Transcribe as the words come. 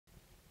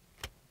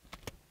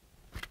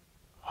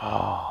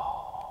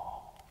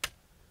Ah,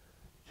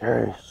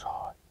 Jason.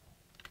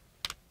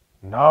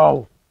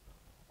 Now,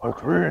 I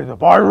created the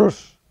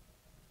virus,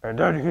 and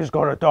then he's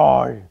gonna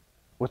die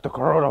with the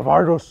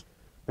coronavirus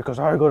because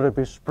I'm gonna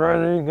be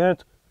spreading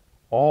it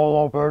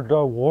all over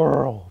the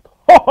world.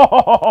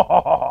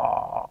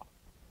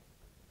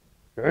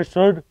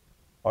 Jason,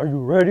 are you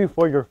ready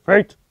for your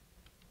fate?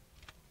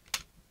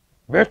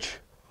 Bitch!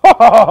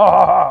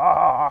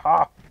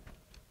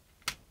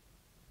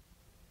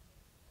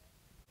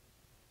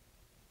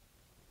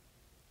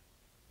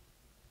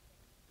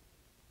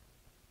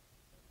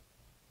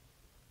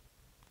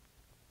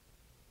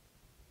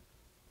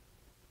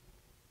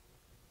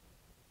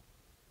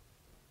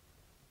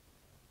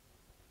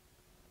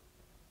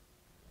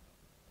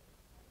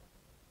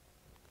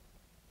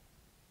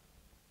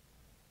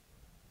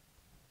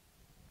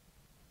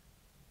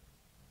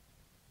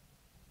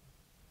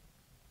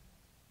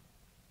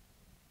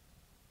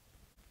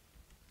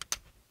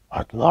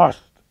 At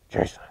last,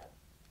 Jason.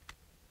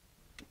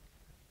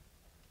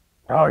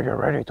 Now you're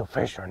ready to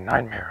face your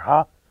nightmare,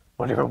 huh?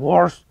 But even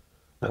worse,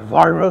 the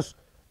virus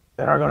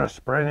that are gonna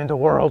spread in the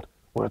world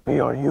will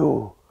be on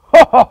you.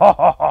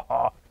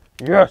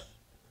 Yes,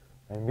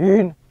 I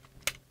mean,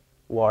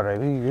 what I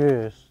mean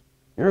is,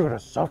 you're gonna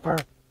suffer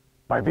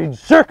by being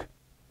sick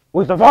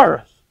with the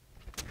virus.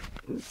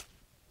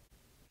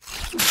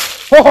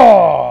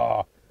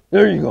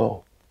 There you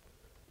go.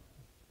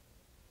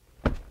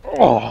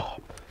 Oh.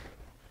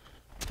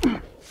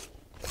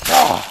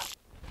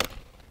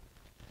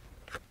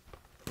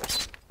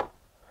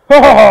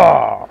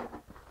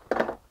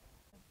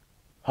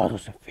 How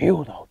does it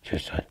feel now,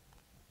 Jason?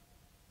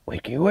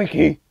 Wakey,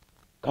 wakey.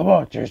 Come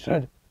on,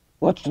 Jason.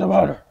 What's the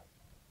matter?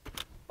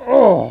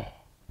 Oh.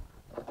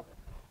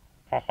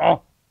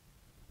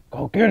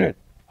 Go get it,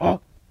 huh?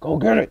 Go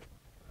get it.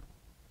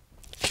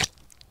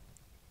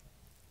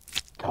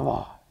 Come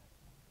on.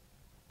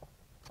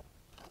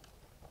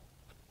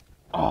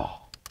 Oh.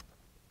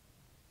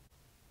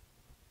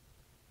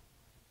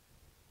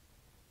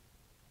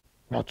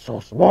 Not so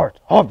smart,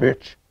 huh,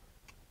 bitch?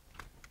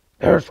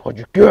 There's what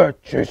you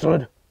get,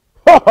 Jason.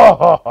 Ha ha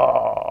ha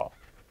ha!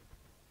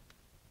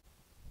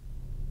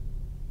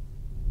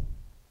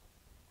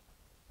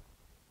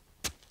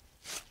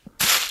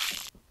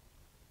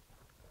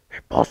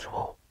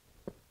 Impossible.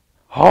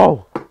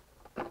 How?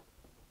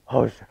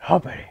 How is it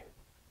happening?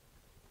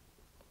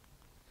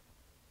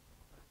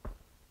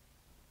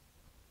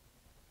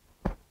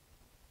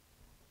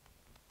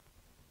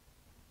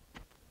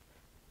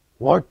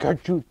 Why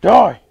can't you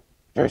die,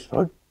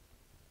 Jason?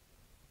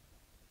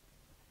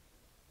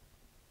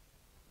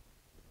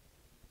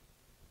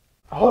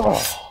 Oh.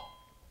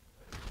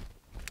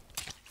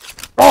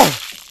 Oh.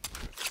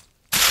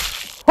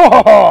 Ha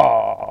ha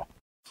ha!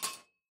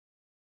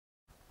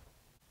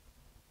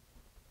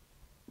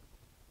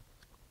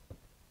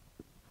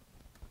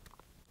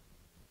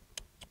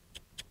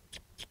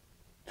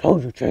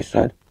 Told you,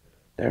 Jason,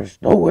 there's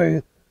no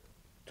way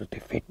to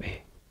defeat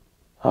me,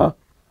 huh?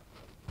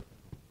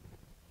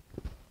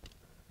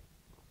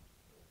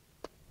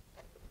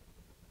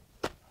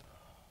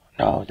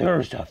 Now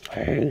there's a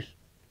face.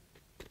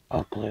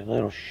 Ugly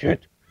little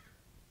shit.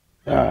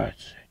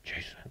 That's it,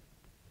 Jason.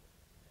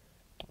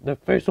 The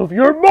face of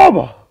your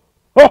mama!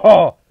 Ha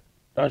ha!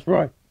 That's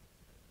right.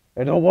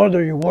 And no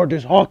wonder you wore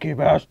this hockey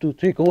mask to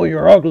take away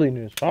your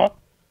ugliness, huh?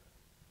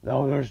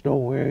 Now there's no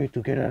way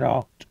to get it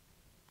out.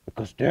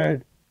 Because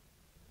then,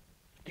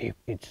 deep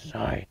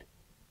inside,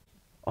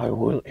 I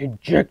will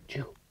inject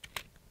you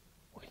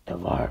with the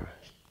virus.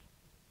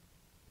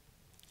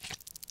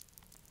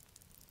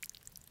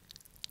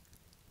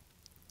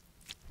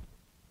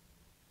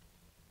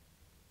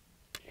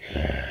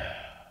 Yeah,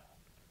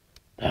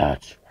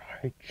 that's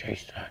right,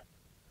 Jason.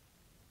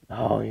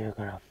 Now you're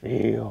gonna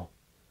feel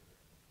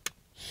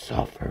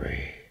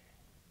suffering.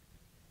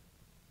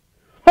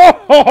 Ha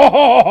ha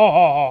ha ha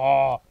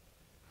ha!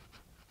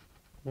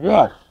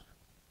 Yes.